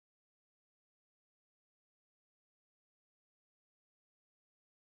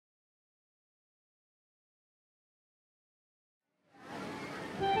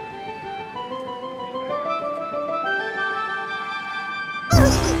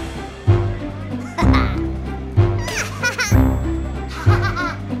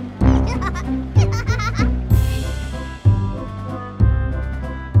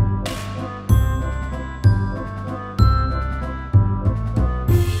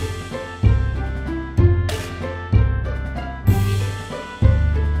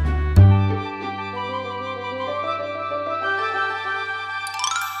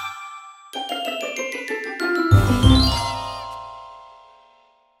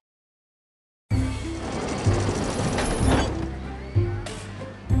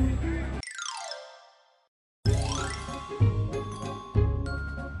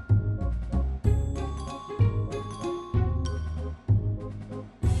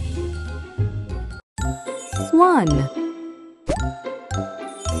1.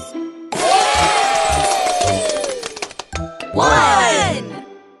 1.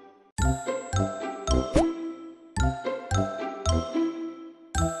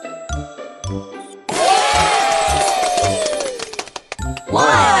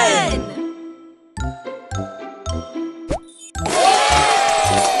 1.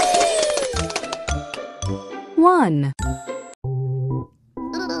 1.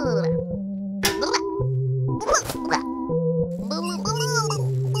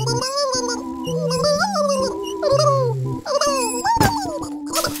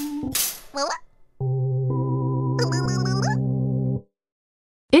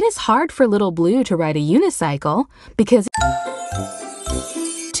 'It is hard for Little Blue to ride a unicycle because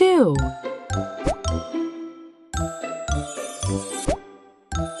 2.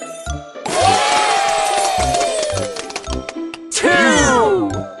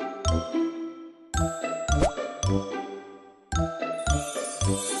 2.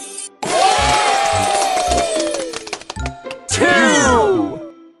 2.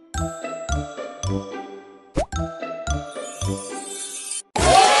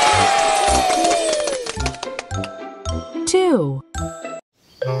 2.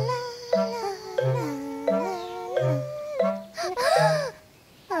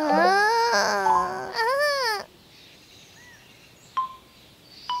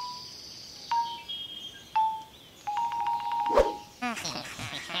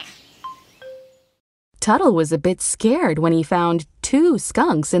 Tuttle was a bit scared when he found 2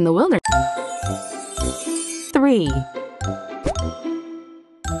 skunks in the wilderness. 3.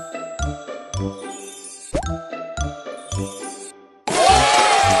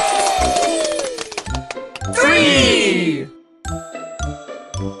 3.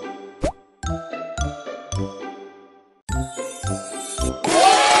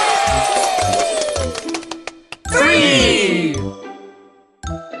 3.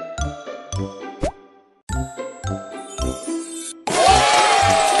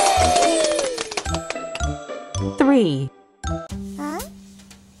 3.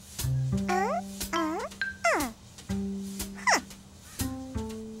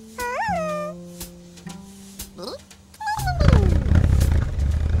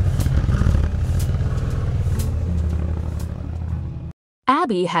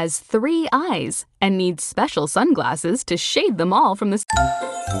 'Abby has 3 eyes and needs special sunglasses to shade them all from the sun.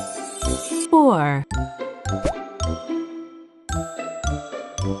 4.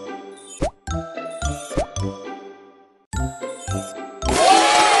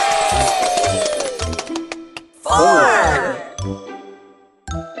 4.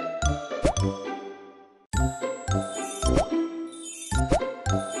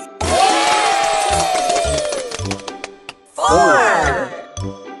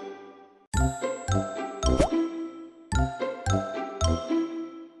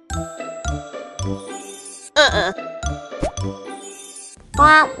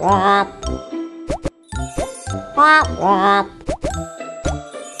 4.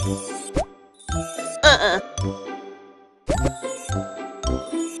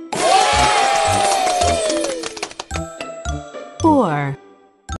 4.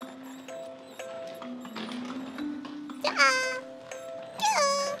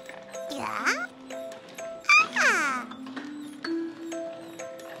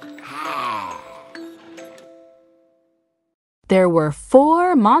 There were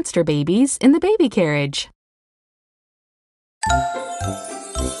 4 monster babies in the baby carriage.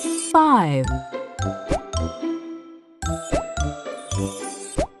 5.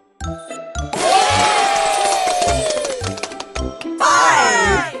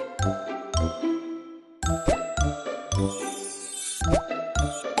 5.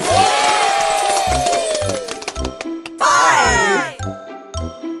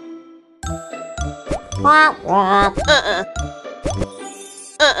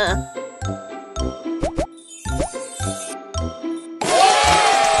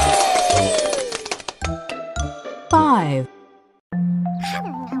 5.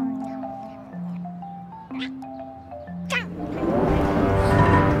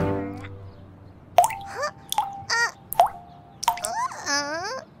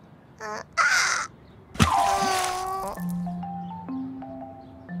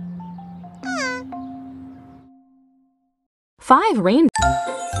 5 rain.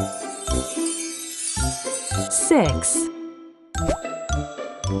 6.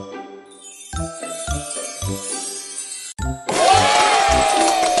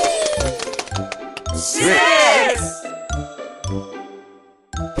 6.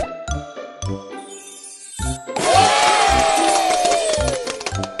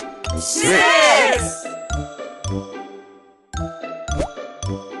 6.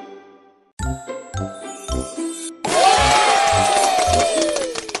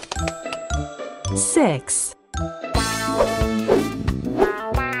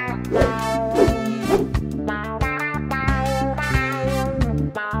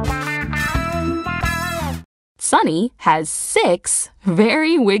 Sunny has 6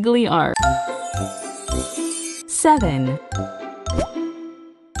 very wiggly arms. 7.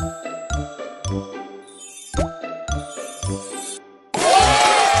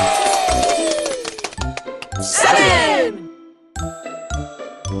 7.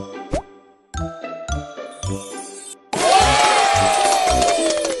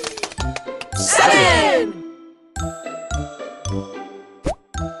 7.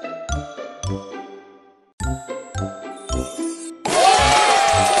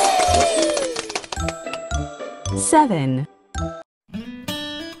 7.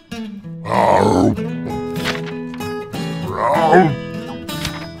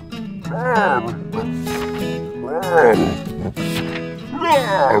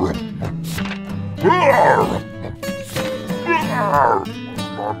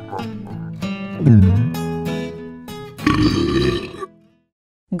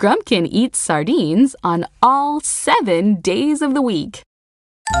 'Grumpkin eats sardines on all 7 days of the week.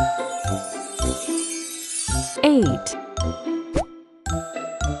 8.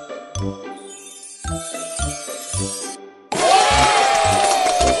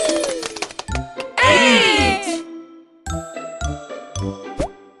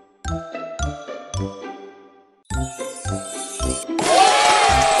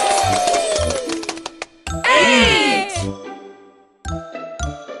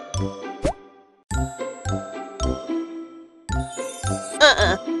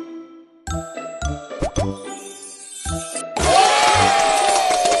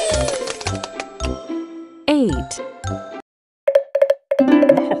 8.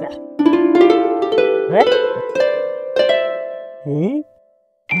 8.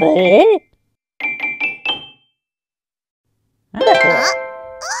 8.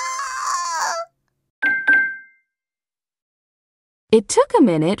 'It took a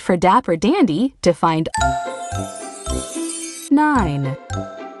minute for Dapper Dandy to find 9.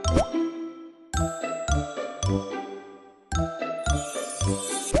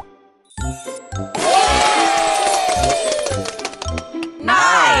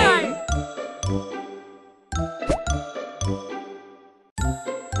 9.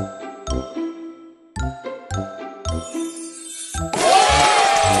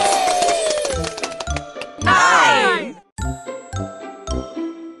 9.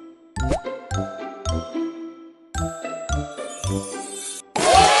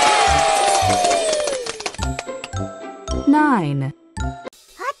 9.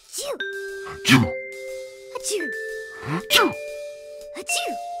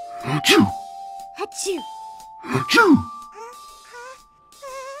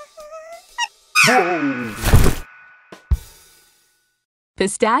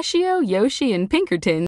 'Pistachio, Yoshi, and Pinkerton